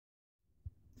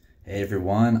Hey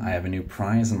everyone, I have a new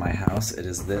prize in my house. It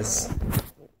is this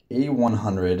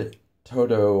A100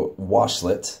 TOTO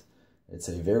Washlet. It's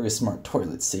a very smart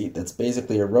toilet seat that's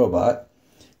basically a robot.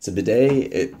 It's a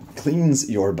bidet, it cleans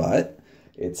your butt.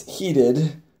 It's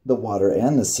heated, the water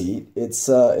and the seat. It's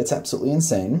absolutely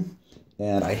insane.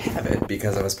 And I have it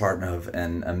because I was part of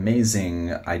an amazing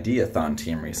Ideathon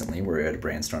team recently where we had to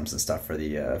brainstorm some stuff for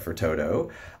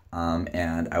TOTO.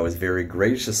 And I was very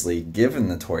graciously given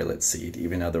the toilet seat,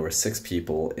 even though there were 6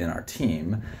 people in our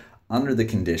team, under the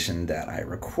condition that I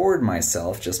record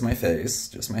myself, just my face,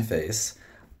 the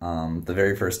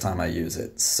very first time I use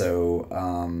it. So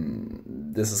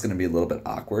this is going to be a little bit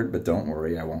awkward, but don't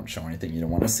worry, I won't show anything you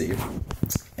don't want to see.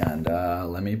 And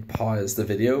let me pause the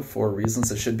video for reasons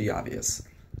that should be obvious.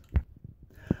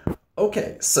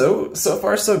 Okay, so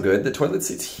far so good. The toilet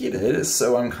seat's heated,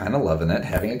 so I'm kind of loving it.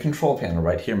 Having a control panel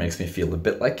right here makes me feel a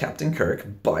bit like Captain Kirk,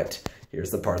 but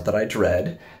here's the part that I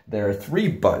dread. There are 3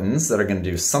 buttons that are going to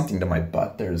do something to my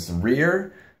butt. There's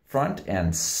rear, front,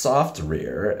 and soft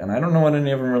rear, and I don't know what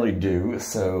any of them really do,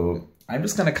 so I'm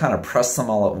just going to kind of press them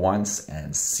all at once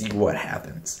and see what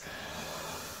happens.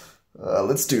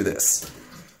 Let's do this.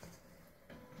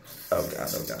 Oh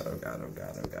god, oh god, oh god, oh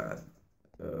god, oh god.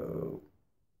 Oh.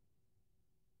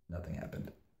 Nothing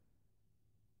happened.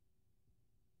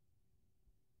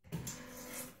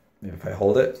 Maybe if I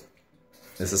hold it,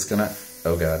 is this gonna...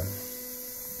 Oh god.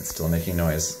 It's still making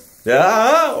noise.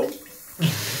 Ow!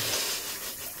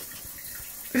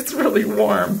 It's really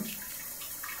warm.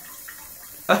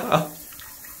 Oh.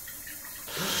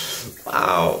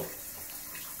 Wow.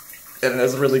 And it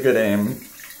has really good aim.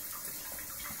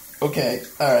 Okay,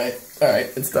 alright,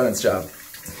 it's done its job.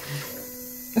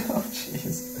 Oh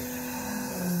jeez.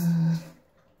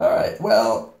 Alright,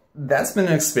 well, that's been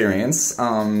an experience,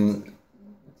 and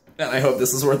I hope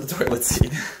this is worth the toilet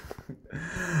seat.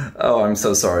 Oh, I'm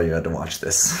so sorry you had to watch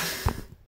this.